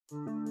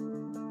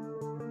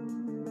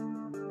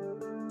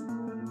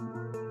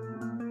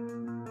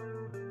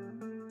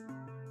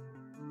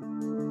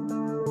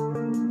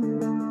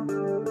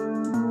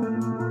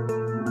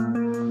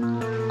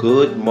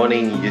Good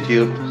morning,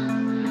 YouTube.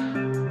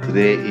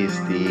 Today is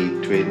the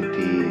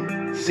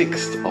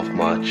 26th of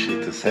March.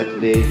 It's a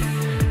Saturday,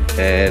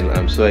 and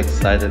I'm so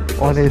excited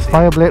because on his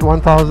Fireblade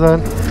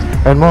 1000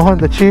 and Mohan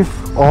the Chief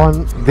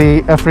on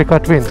the Africa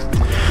Twin.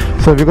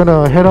 So we're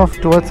gonna head off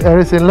towards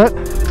Aries Inlet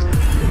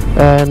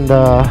and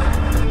at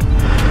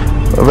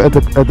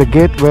the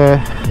gate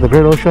where the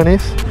Great Ocean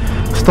is,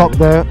 stop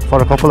there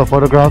for a couple of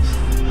photographs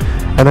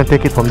and then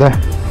take it from there.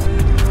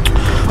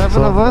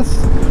 Seven of us.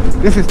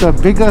 This is the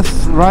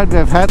biggest ride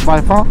we've had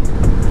by far,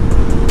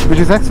 which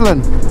is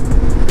excellent.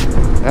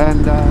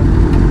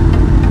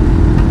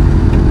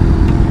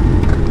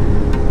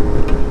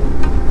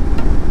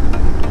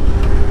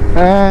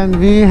 And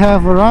we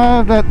have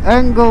arrived at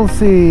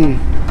Anglesey.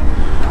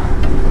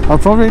 I'll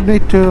probably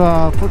need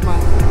to put my...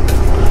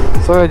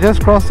 So we're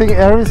just crossing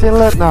Aries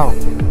Inlet now.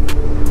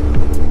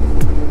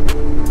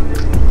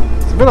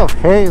 It's a bit of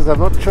haze, I'm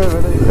not sure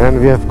whether...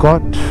 And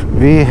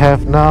we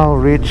have now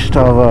reached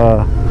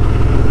our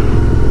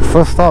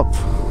first stop,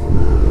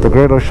 the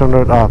Great Ocean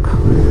Road Arc.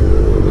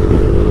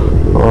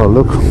 Oh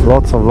look,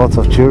 lots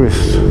of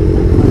tourists.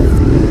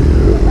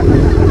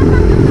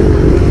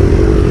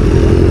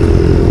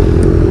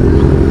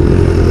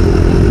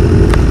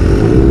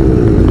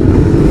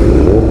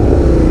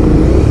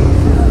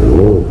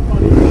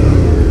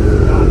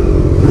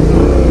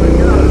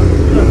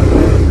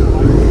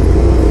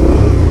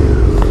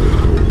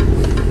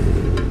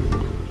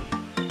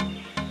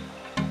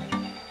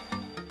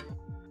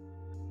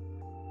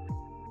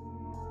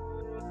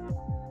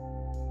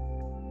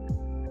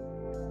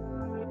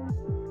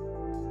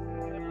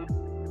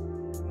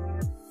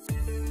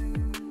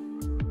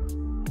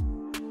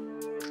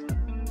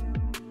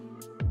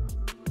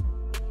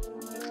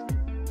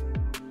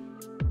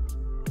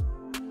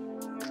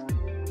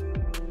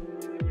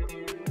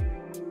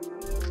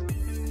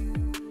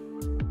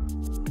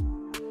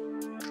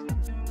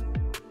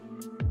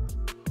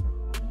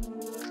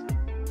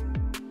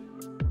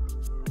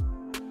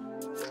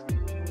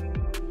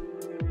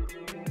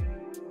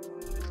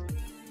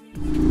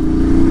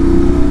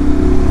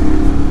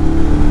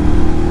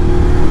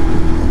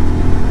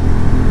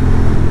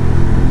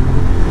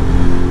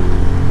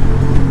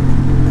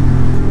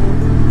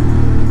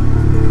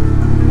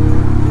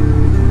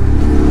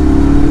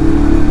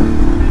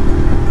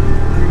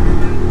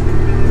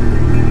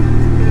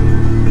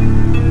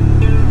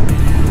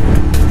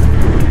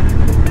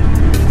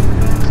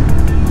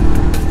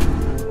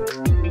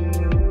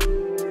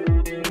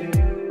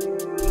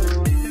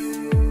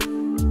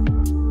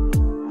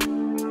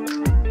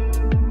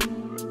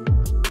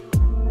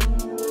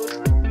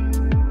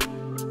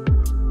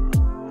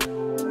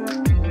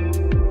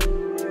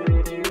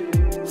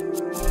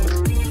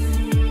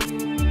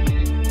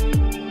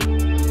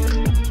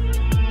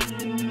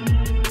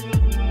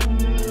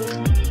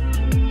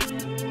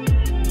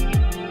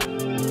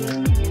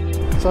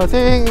 So I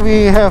think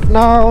we have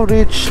now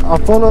reached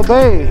Apollo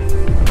Bay.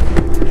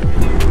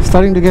 It's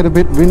starting to get a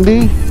bit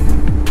windy.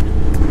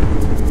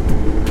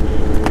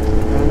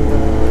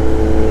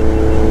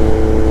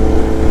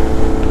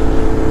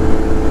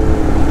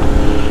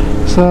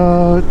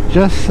 So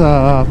just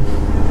the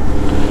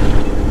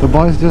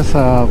boys just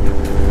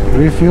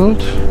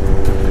refueled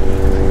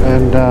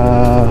and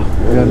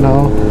we are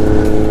now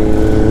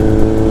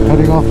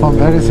heading off from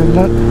Aries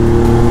Inlet.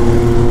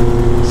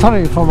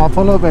 Sorry, from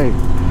Apollo Bay.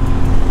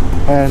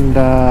 And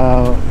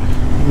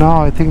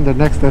now I think the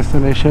next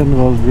destination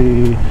will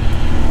be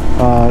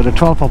the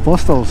 12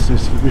 Apostles,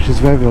 which is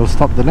where we'll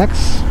stop the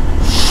next.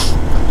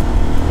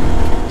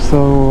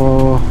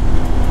 So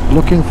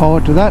looking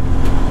forward to that.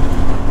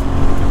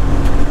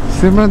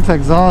 Simran's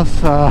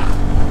exhaust,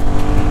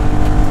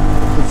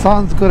 it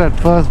sounds good at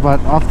first, but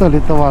after a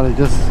little while it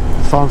just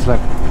sounds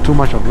like too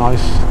much of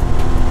noise.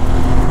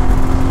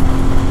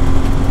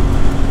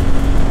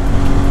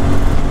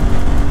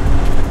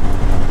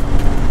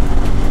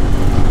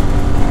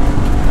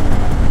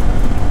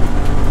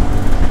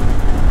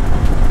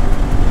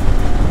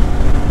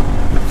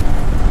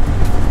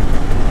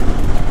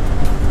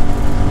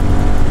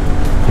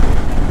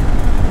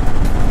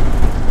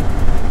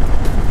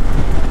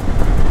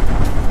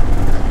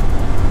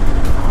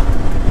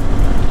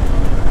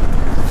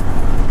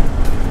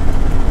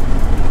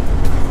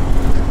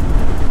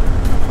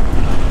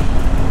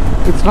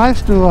 It's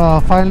nice to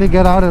finally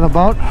get out and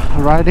about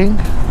riding.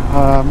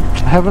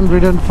 Haven't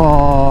ridden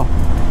for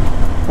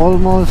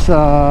almost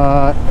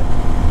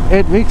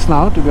 8 weeks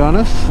now, to be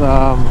honest.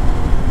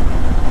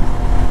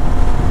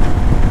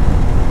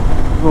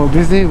 We're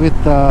busy with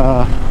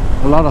a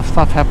lot of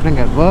stuff happening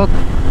at work,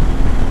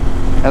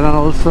 and then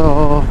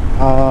also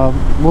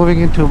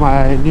moving into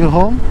my new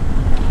home.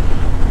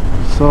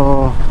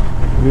 So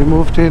we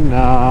moved in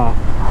on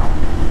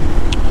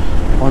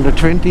the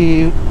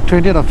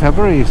 20th of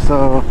February.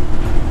 So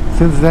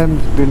since then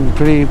been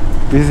pretty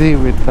busy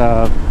with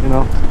you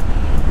know,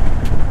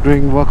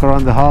 doing work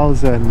around the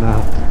house and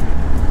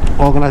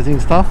organizing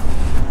stuff.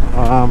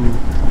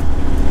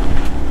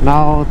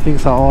 Now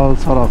things are all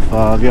sort of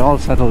we're all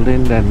settled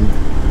in, and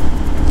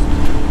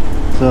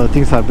so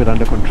things are a bit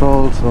under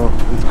control, so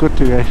it's good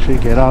to actually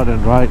get out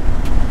and ride,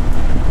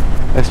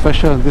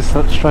 especially on this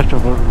stretch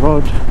of a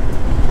road.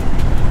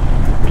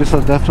 This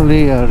will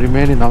definitely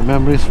remain in our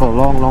memories for a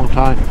long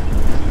time,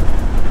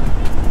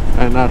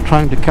 and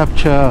trying to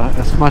capture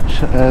as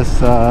much as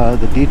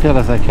the detail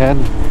as I can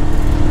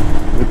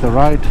with the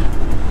ride.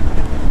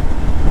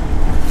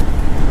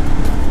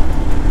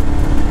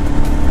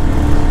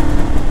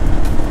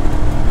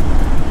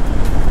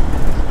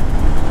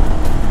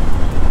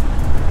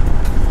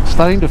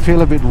 Starting to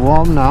feel a bit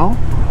warm now,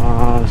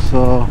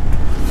 so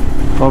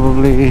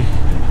probably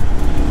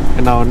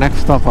in our next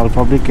stop I'll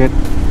probably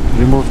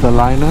remove the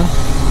liner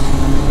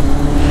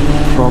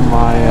from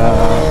my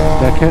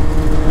jacket.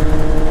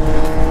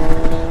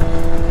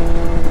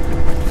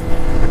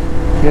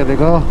 Here they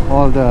go,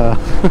 all the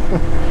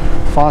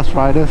fast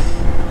riders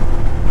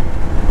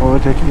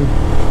overtaking.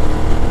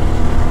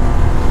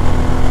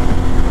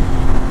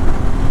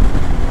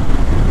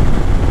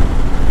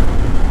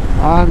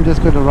 I'm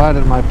just going to ride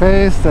at my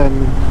pace and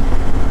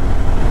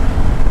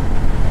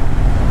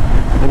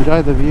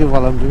enjoy the view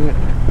while I'm doing it.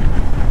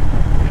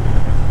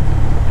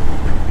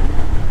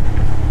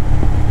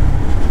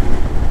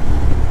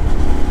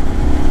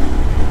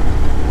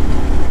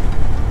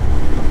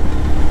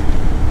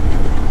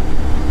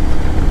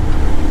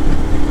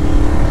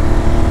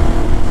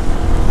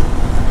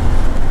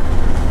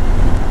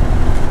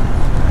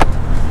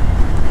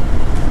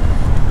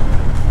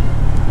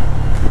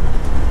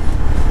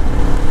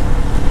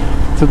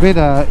 It's a bit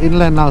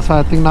inland now, so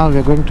I think now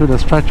we're going to the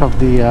stretch of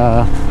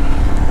the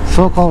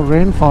so-called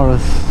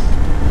rainforest.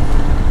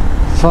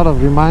 Sort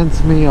of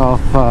reminds me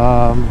of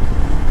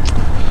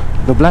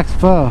the black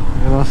spur,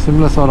 you know,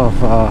 similar sort of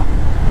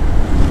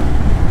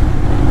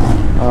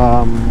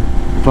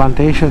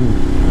plantation.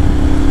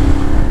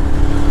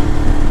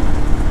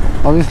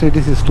 Obviously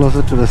this is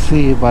closer to the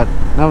sea, but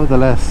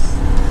nevertheless.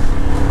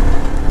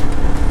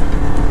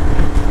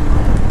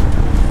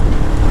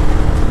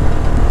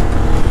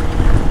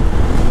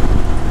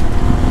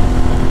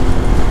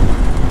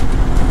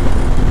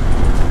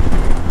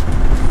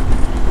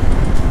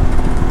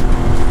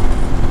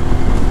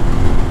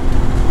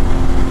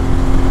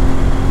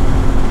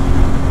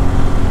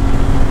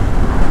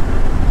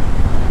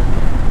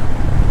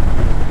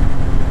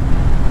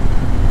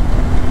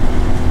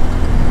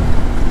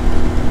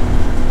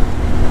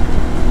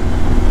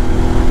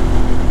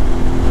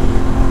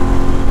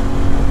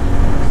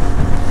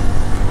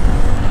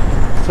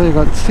 So you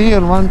got sea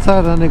on one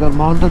side and you got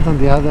mountains on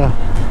the other.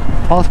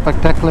 How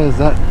spectacular is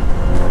that?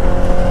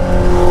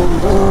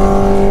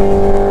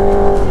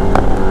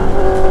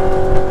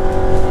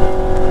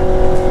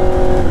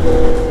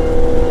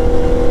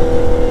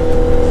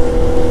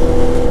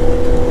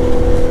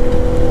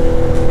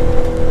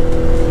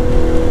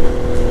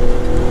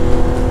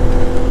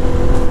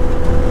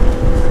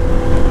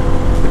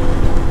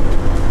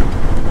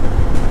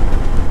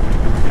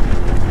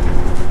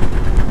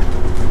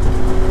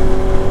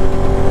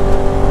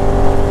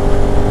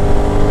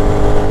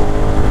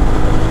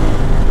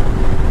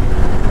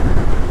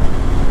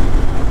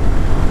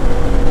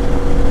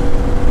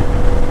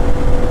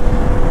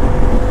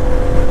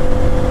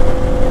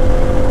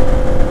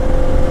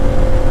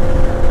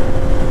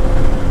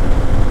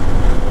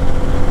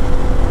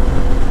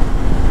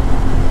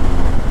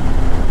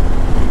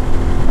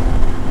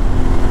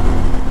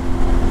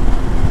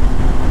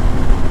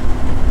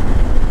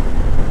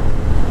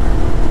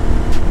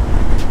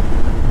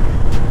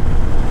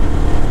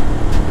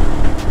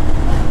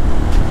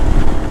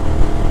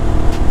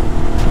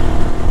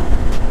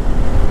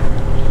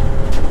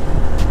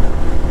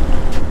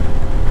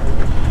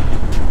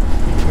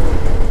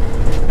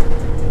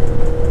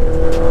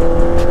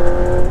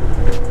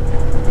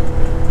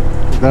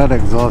 That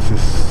exhaust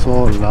is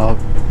so loud.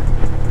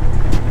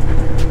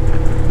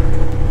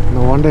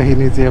 No wonder he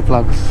needs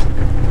earplugs.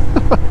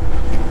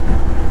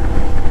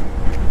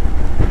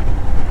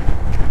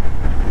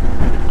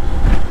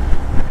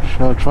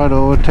 Shall try to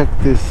overtake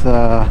this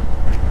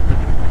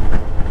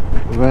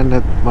when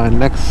at my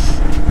next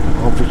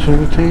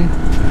opportunity.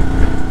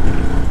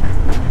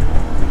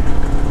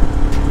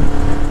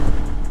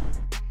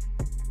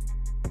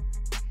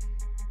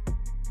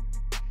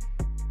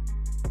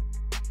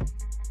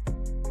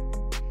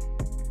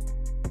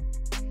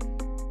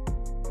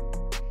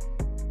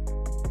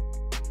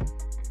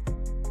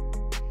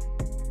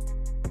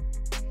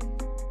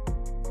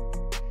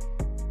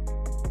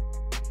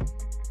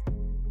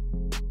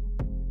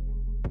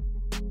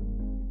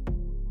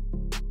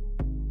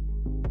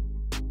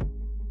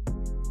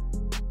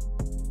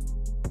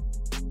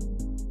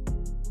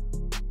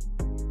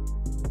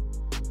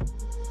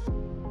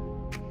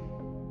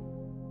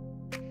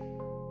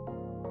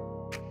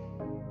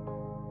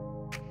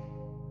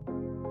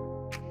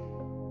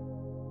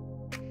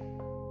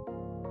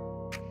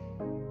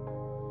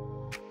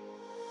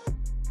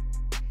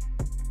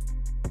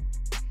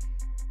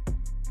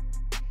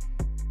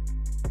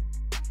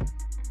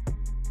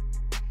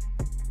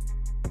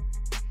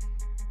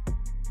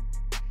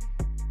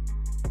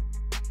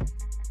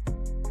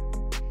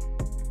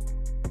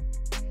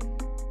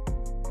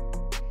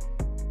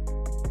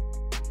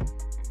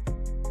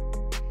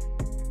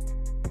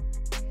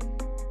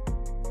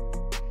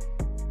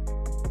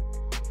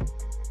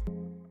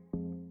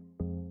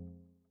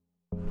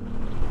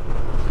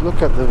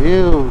 look at the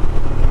view.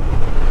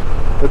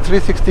 The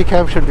 360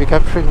 cam should be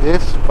capturing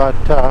this, but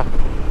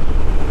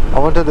I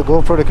wanted the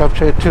GoPro to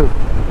capture it too.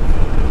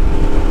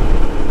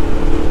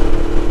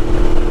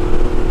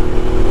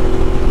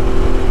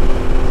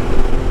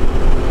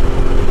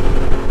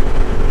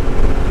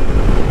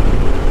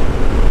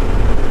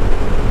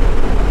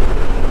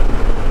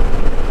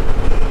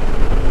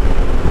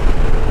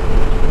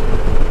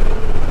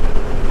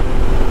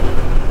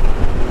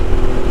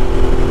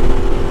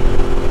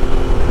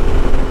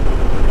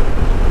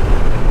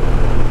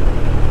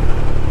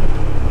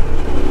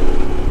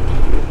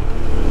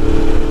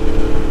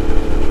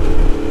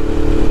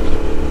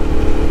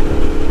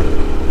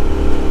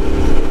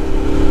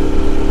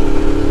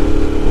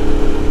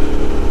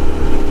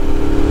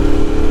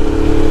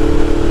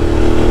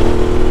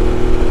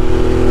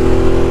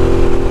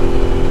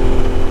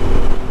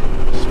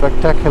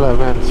 Spectacular,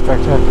 man,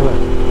 spectacular.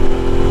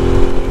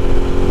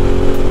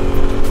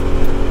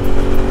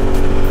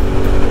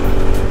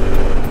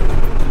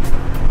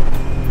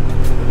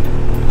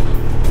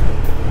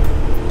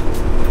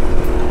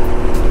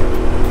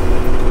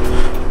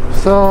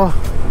 So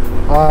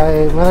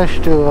I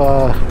managed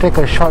to take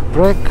a short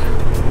break,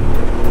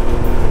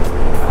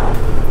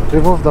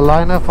 remove the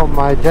liner from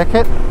my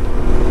jacket,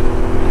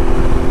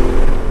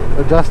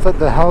 adjusted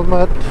the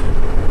helmet,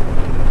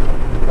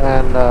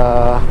 and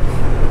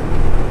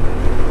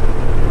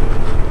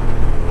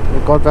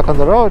got back on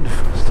the road.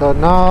 So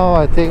now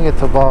I think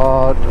it's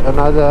about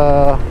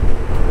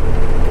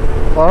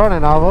around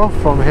an hour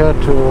from here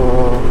to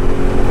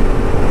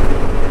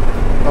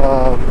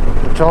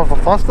the 12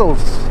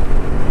 Apostles,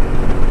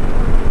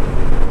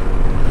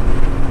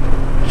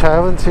 which I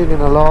haven't seen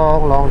in a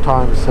long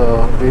time,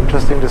 so it'll be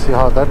interesting to see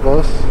how that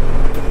goes.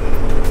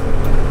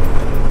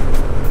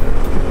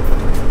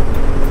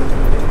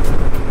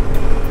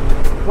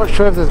 Not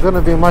sure if there's going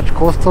to be much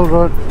coastal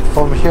road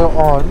from here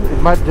on.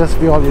 It might just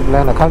be all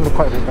inland. I can't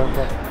quite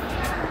remember.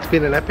 It's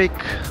been an epic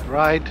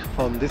ride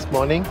from this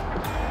morning.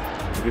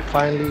 We're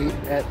finally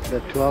at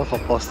the 12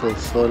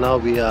 Apostles. So now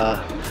we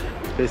are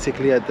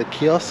basically at the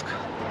kiosk,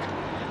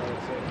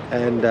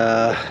 and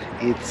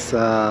it's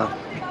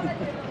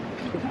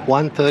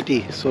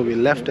 1:30. So we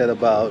left at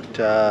about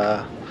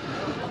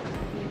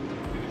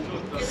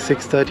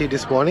 6:30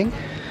 this morning.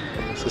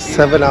 So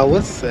 7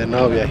 hours, and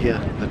now we are here,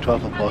 the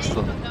 12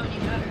 Apostles.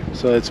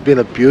 So it's been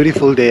a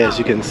beautiful day, as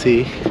you can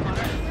see.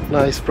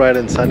 Nice, bright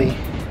and sunny.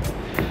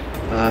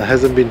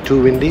 Hasn't been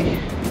too windy,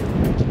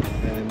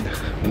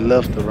 and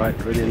loved the ride,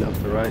 really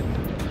loved the ride.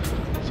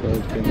 So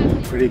it's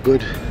been pretty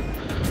good.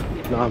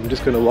 Now I'm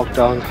just going to walk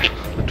down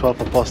the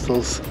 12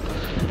 Apostles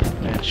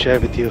and share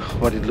with you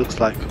what it looks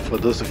like for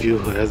those of you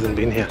who hasn't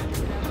been here.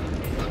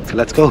 So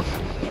let's go.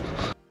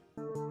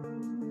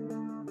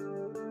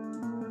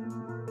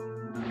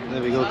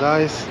 There we go,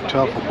 guys,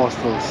 12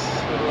 Apostles.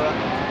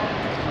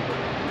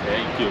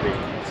 Thank you.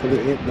 So we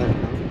ate that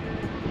now.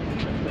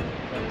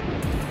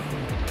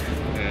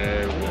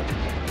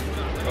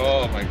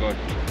 Oh my god.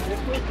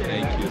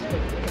 Thank you.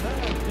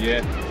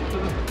 Yeah.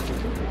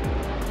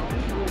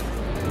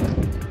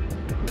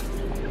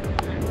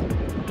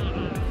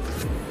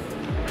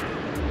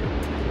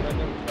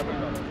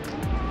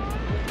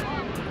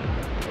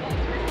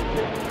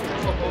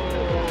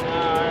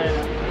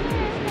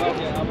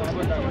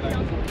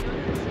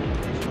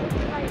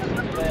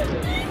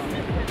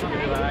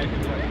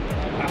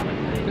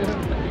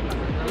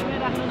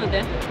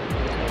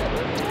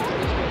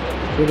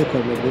 Really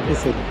quite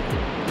magnificent.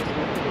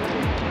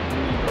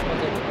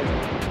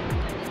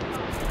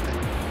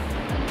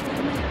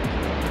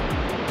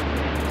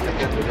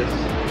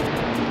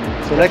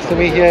 So next to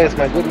me here is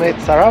my good mate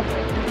Sarab.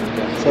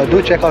 So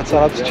do check out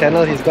Sarab's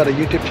channel. He's got a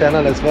YouTube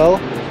channel as well.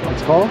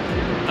 It's called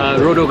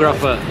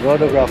Roadographer.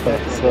 Roadographer.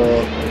 So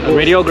A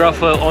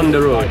radiographer on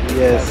the road.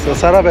 yes. So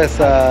Sarab has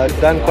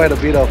done quite a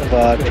bit of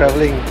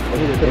traveling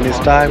in his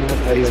time.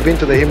 He's been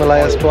to the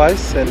Himalayas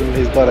twice, and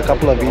he's got a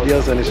couple of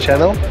videos on his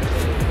channel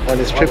on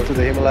his trip to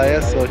the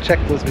Himalayas. So check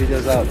those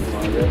videos out.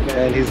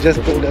 And he's just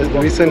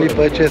recently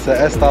purchased a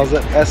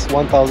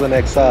S1000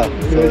 XR.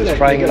 So he's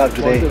trying it out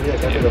today.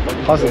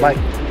 How's the bike?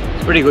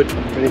 It's pretty good.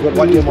 Pretty good.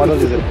 What year model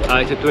is it?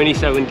 It's a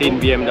 2017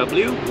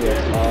 BMW.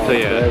 So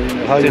yeah,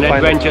 How it's you an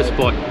find it? adventure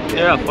sport.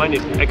 Yeah, I find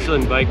it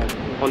excellent bike.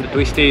 On the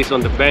twisties,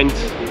 on the bends,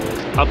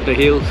 up the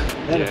hills.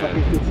 Yeah,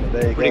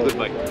 There you pretty go. good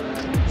bike.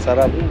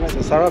 Sarab. So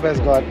Sarab has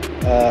got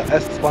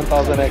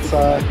S1000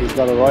 XR. He's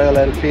got a Royal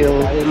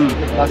Enfield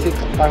Classic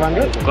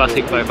 500.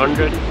 Classic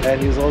 500.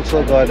 And he's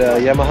also got a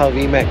Yamaha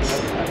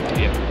VMAX,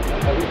 Yeah,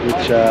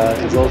 which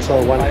is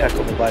also one heck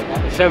of a bike.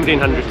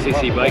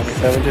 1700cc bike.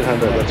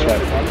 1700, that's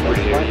right. For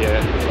sure,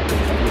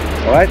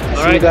 yeah. Alright, see you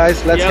Alright.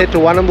 guys. Let's Yep. head to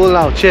Warrnambool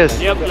now. Cheers.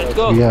 Yep, let's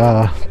go. We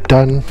are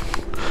done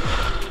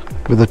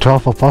with the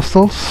 12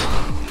 Apostles.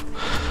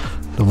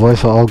 The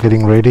boys are all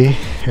getting ready,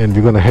 and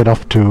we're going to head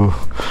off to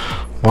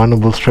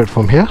Warrnambool straight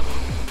from here,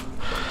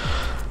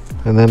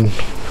 and then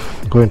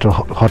go into a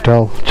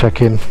hotel,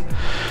 check in,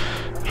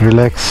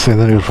 relax, and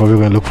then we're probably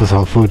going to look for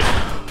some food.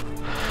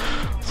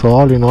 So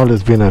all in all,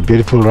 it's been a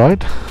beautiful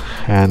ride,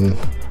 and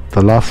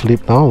the last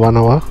leap now, 1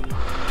 hour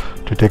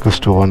to take us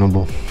to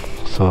Warrnambool.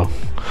 So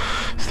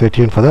stay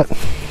tuned for that.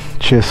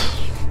 Cheers.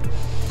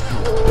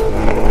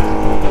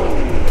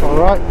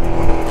 Alright,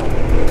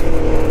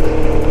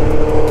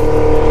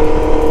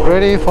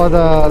 ready for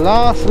the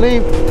last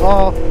leap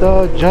of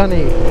the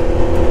journey.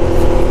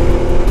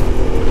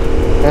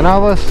 An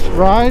hour's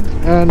ride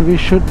and we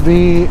should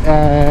be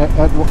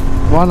at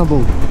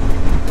Warrnambool.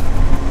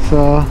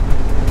 So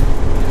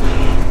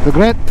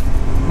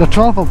the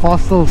 12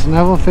 Apostles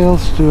never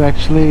fails to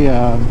actually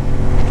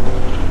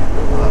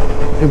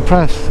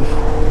impress.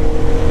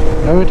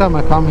 Every time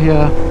I come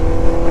here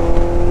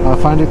I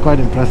find it quite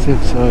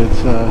impressive, so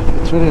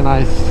it's really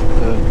nice,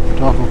 the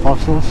 12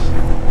 Apostles.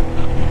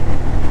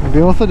 And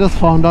we also just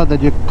found out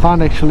that you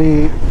can't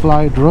actually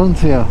fly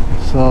drones here,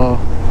 so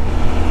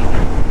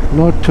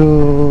note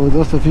to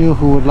those of you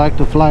who would like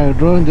to fly a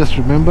drone, just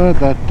remember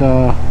that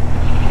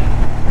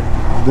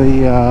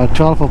the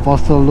 12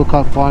 Apostle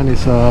lookout point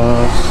is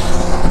a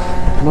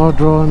no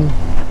drone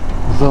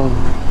zone,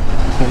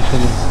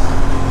 essentially.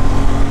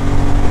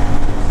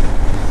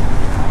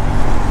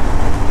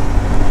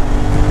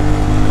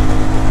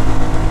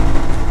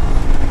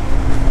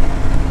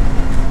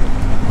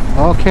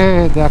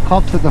 Okay, there are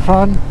cops at the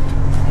front.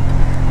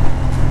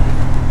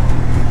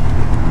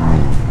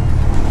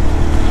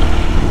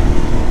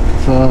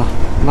 It's a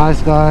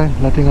nice guy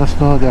letting us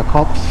know they are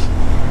cops.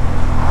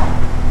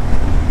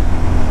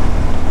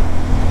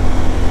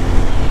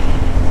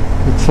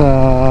 It's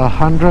a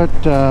 100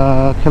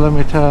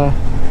 kilometer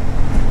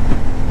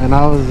an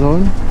hour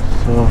zone,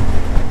 so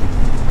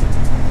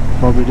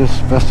probably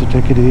just best to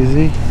take it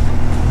easy.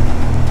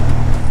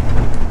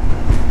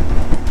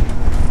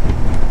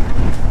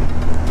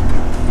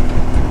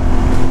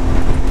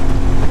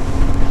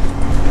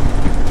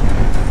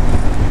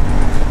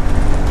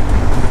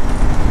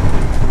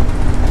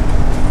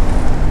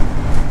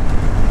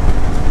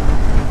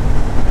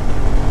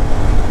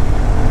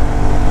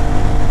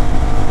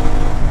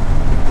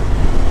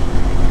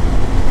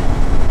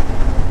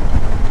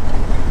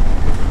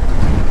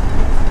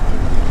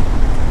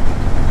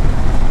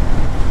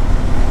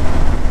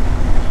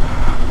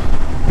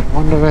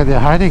 Where they're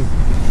hiding.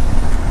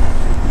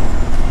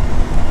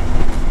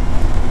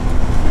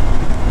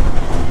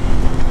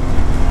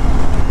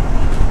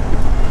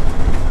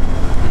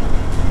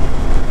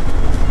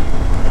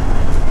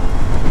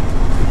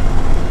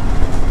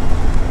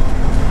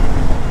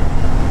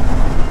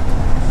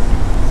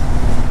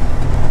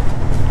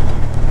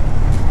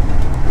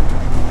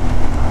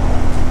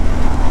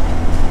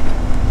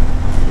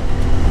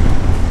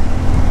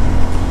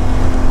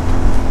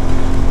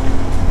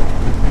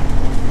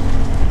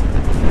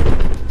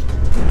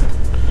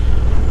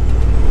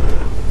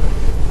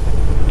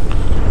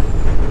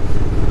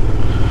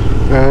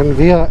 And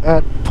we are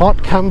at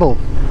Port Campbell.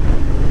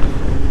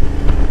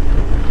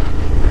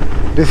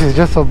 This is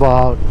just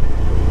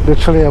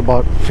literally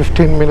about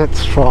 15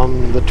 minutes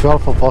from the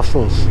 12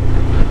 Apostles.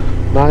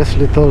 Nice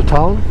little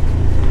town.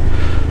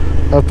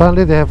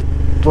 Apparently they have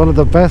one of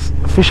the best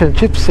fish and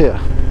chips here.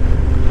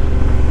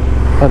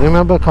 I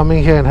remember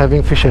coming here and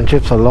having fish and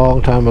chips a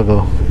long time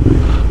ago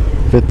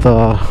with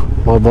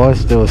my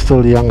boys. They were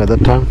still young at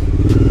that time.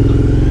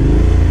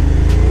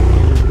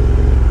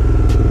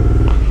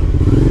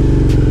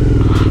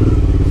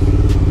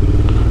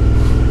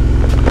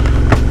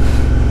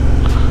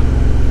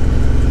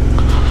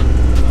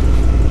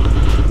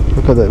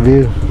 Look at that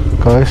view,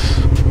 guys.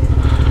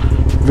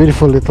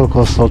 Beautiful little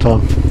coastal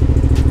town.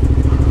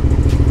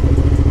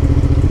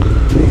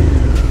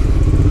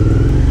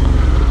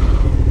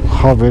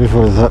 How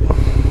beautiful is that?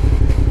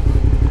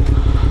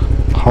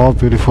 How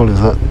beautiful is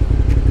that?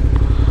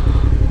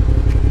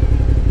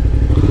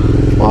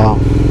 Wow.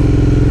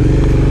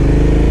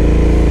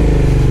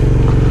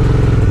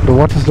 The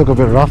waters look a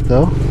bit rough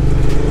though.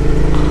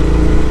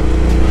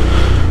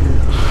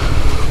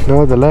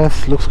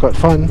 Nevertheless, looks quite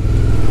fun.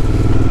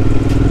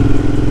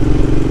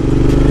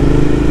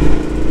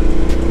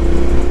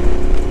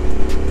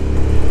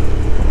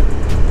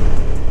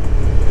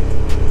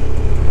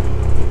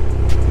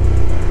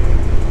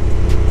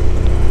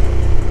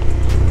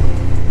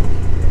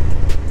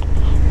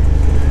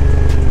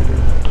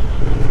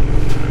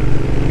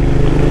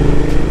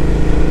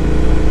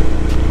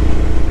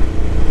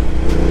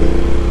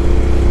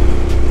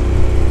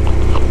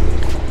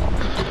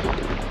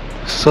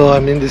 So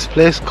I'm in this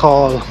place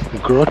called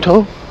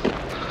Grotto.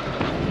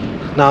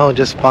 Now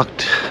just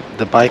parked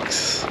the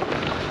bikes.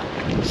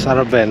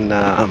 Sarab and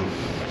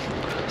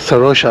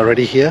Sarosh are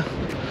already here,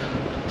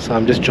 so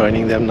I'm just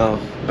joining them now.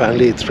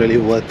 Apparently it's really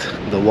worth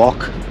the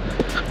walk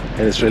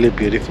and it's really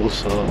beautiful,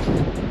 so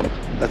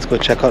let's go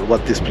check out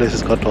what this place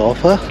has got to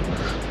offer.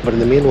 But in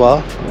the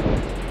meanwhile,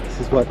 this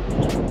is what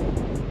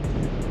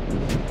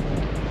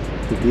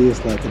the view is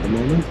like at the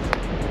moment.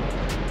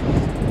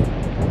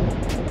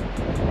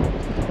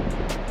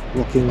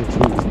 Walking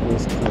through this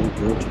place called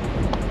Grotto.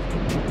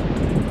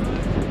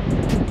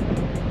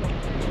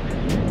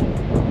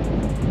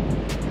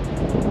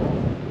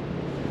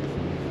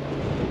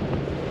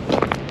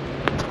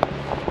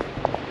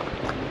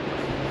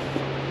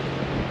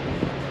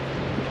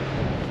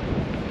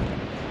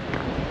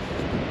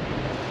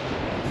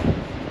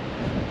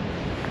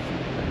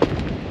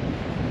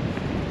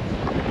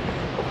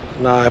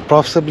 Now I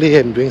possibly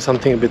am doing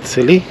something a bit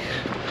silly.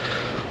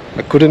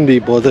 I couldn't be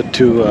bothered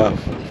to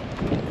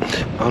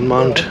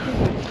unmount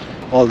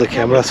all the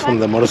cameras from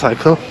the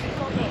motorcycle,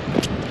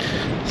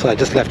 so I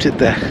just left it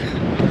there.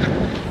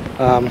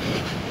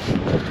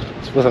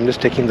 Suppose I'm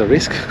just taking the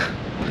risk.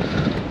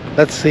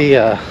 Let's see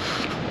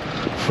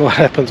what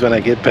happens when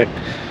I get back,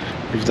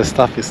 if the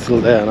stuff is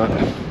still there or not.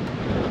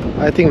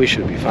 I think we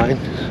should be fine.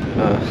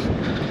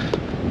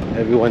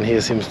 Everyone here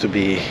seems to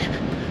be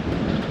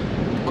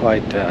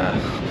quite,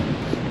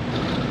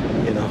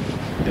 you know,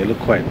 they look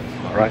quite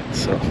alright,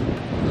 so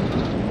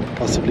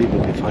possibly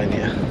we'll be fine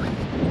here.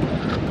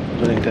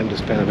 Don't intend to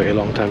spend a very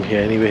long time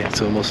here anyway,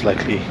 so most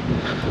likely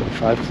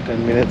 5 to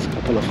 10 minutes,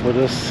 couple of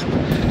photos,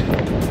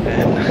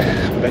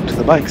 and back to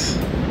the bikes.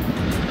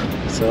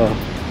 So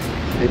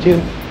stay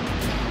tuned.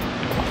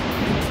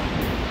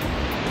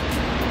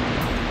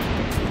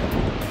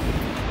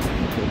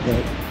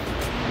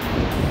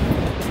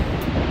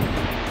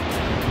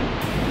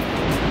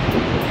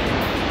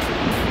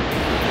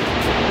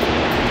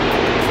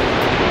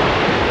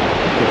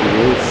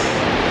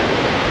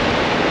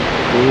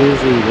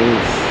 Easy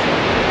race.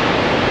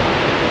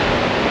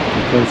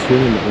 You can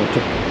swim in the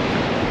water.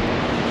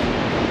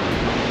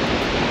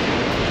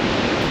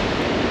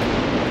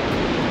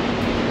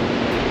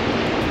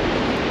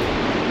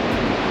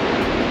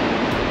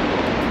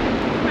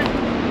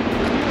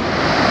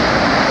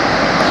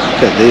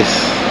 Look at this.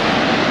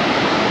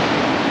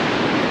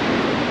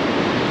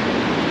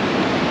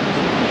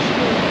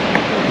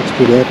 It's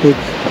pretty epic.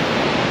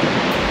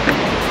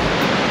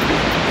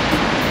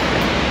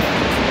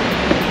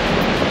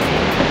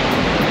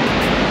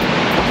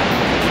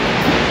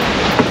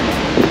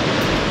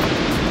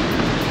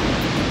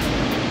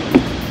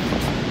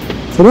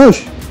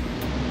 Rush.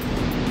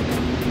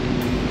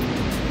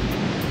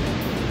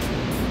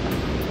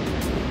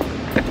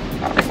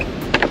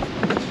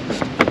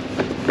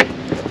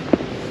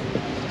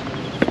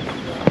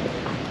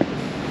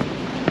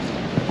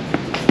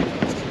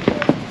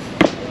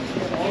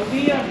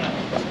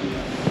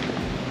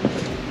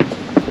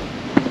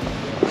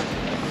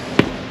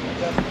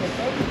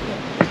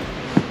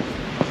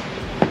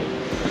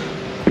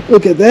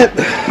 Look at that.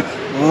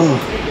 Wow.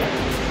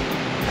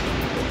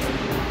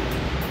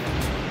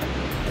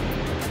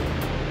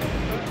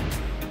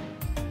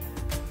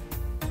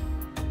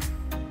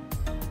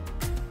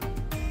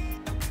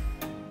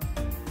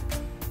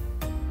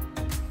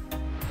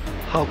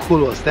 How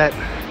cool was that?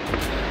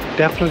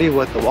 Definitely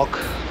worth the walk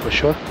for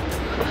sure.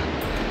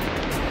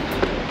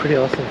 Pretty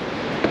awesome.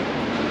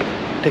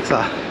 Takes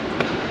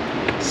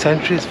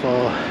centuries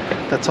for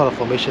that sort of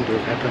formation to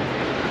happen,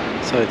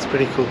 so it's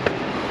pretty cool.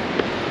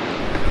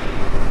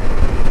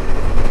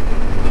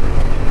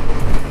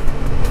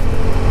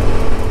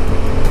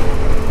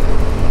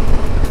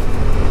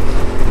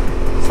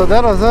 So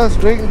that was us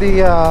doing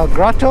the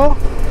Grotto,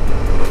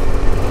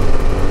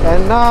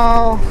 and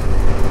now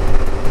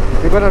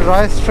we're going to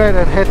drive straight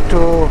and head to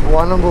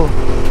Warrnambool.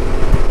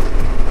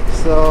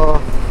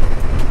 So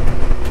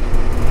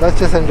let's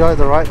just enjoy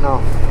the ride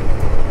now.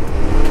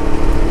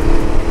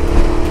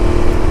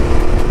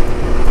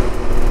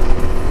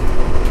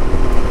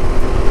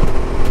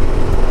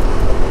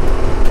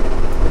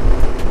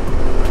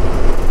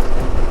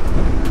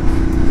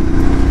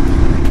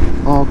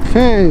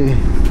 Okay.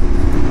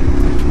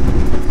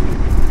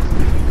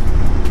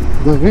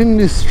 The wind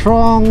is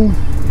strong,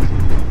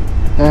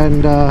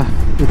 and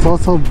it's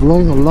also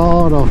blowing a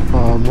lot of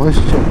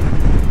moisture.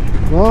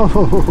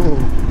 Whoa!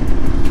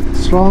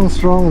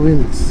 Strong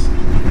winds.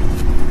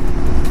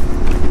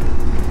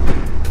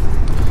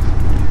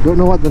 Don't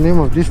know what the name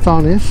of this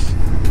town is.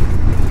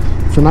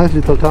 It's a nice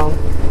little town.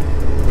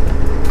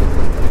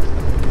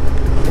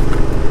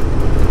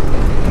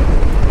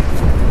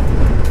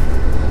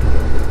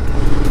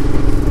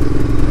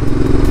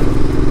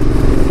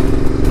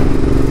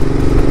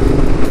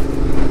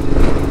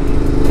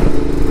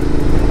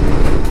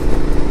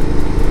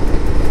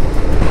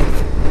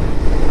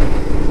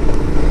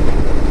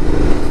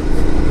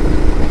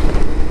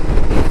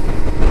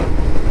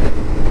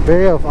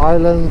 Bay of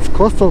Islands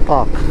Coastal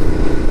Park.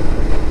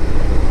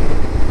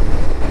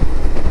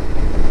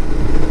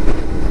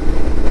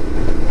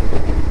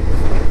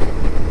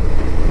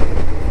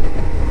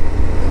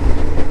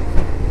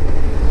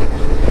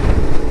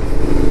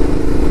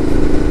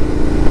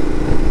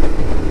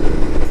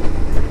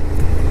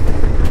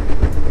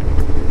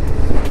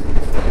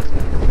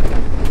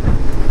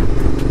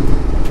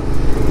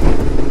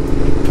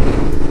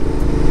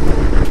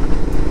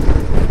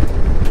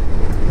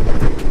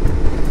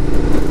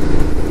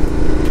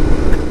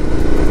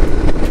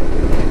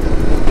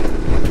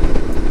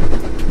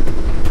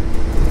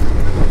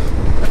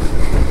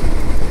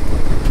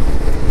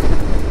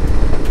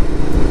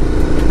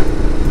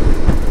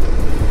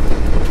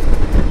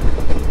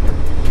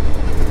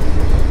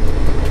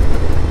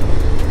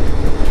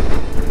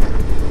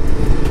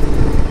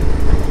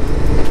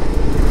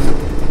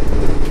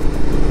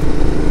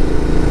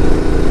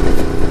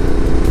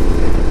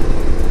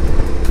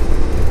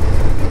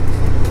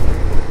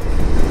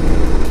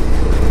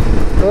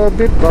 A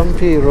bit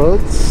bumpy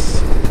roads.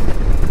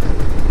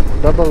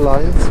 double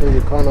lines, so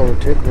you can't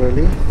overtake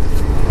really.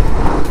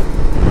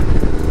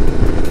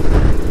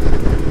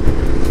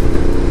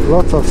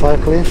 Lots of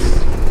cyclists.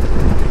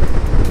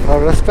 I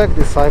respect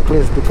the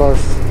cyclists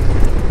because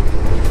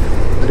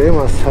they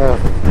must have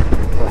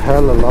a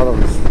hell of a lot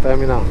of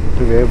stamina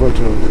to be able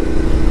to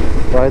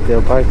ride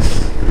their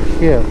bikes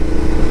here.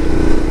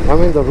 I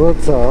mean, the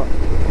roads are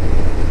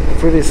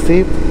pretty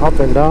steep, up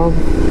and down.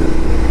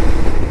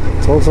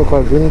 It's also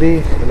quite windy,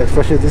 and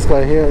especially this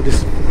guy here,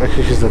 this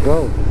actually she's a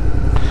girl.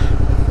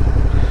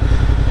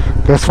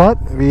 Guess what?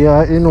 We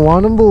are in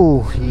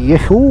Warrnambool.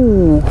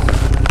 Yahoo!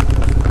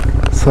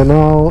 So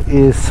now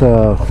is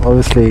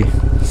obviously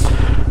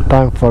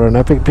time for an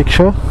epic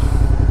picture.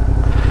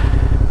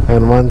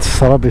 And once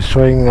Sarab is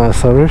showing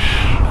Sarush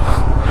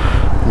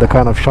the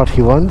kind of shot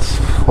he wants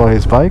for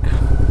his bike,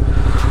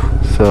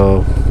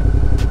 so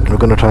we're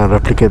gonna try and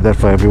replicate that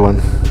for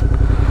everyone.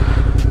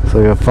 So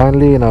we are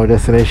finally in our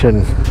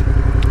destination.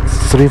 It's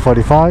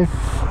 3:45.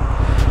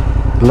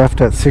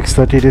 Left at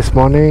 6:30 this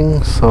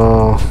morning,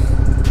 so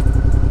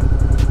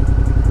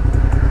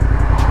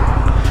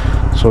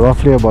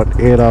roughly about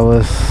 8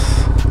 hours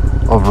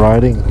of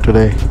riding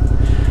today,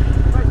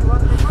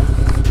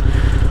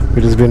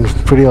 which has been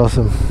pretty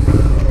awesome.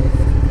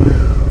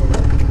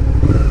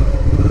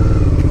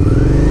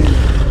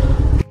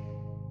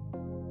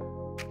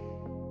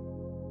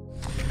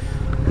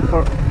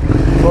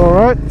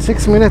 Alright,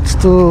 6 minutes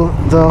to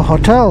the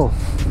hotel,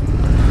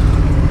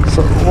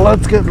 so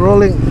let's get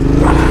rolling.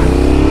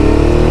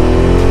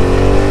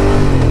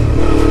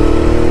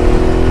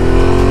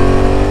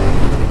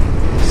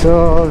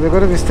 So we're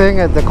going to be staying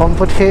at the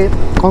Comfort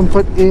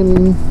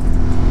Inn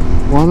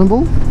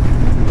Warrnambool.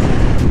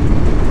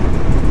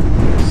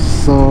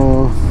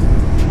 So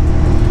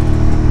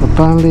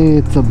apparently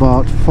it's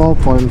about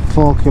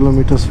 4.4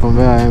 kilometers from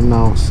where I am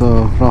now,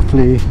 so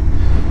roughly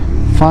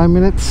 5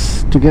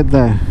 minutes to get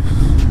there.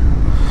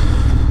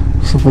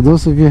 So for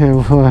those of you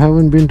who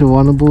haven't been to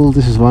Warrnambool,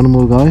 this is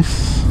Warrnambool,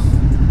 guys.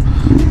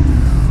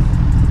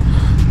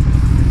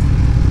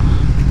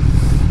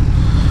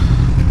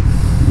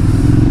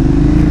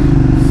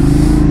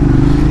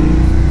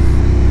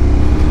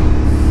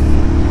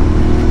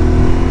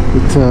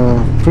 It's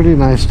a pretty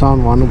nice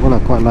town, Warrnambool. I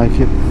quite like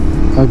it.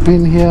 I've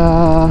been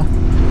here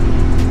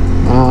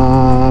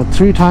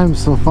 3 times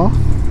so far.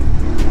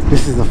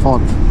 This is the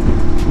 4th.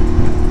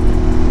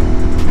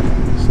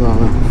 So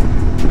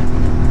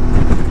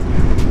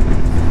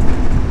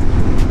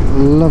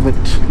love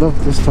it.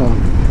 Love this town.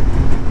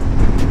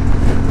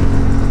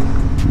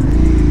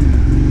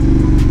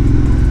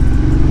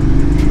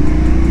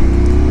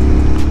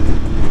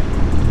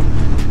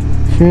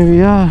 Here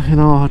we are in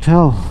our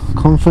hotel,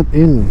 Comfort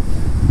Inn.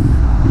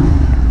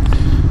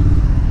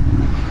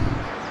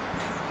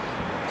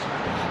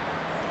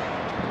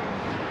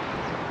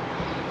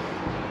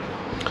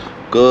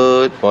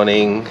 Good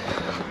morning.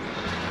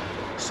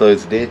 So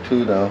it's day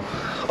 2 now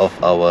of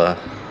our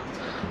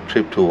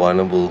trip to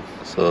Warrnambool.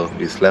 So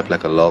we slept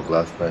like a log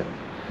last night.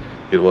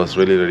 It was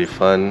really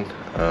fun.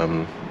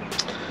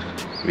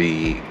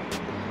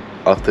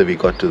 After we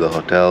got to the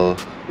hotel,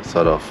 we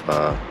sort of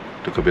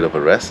took a bit of a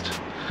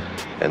rest,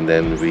 and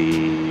then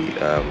we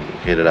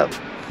headed up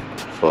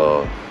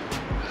for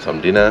some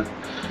dinner.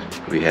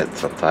 We had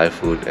some Thai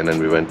food, and then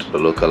we went to the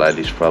local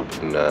Irish pub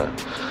and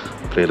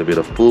played a bit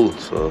of pool.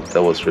 So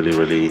that was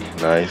really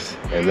nice.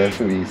 And then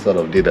we sort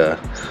of did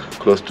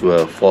close to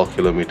a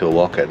 4-kilometer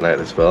walk at night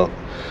as well.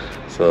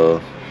 So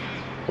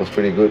it was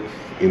pretty good.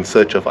 In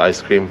search of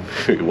ice cream.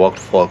 We walked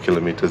 4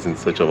 kilometers in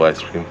search of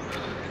ice cream.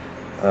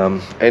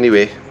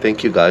 Anyway,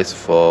 thank you guys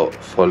for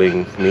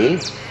following me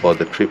for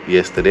the trip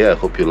yesterday. I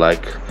hope you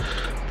like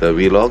the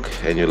vlog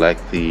and you like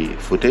the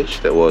footage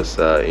that was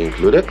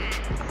included.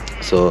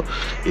 So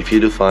if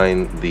you do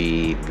find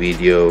the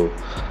video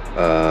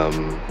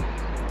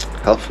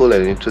helpful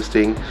and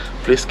interesting,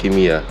 please give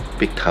me a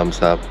big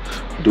thumbs up.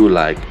 Do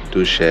like,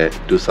 do share,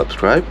 do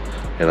subscribe,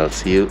 and I'll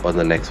see you on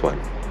the next one.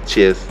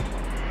 Cheers.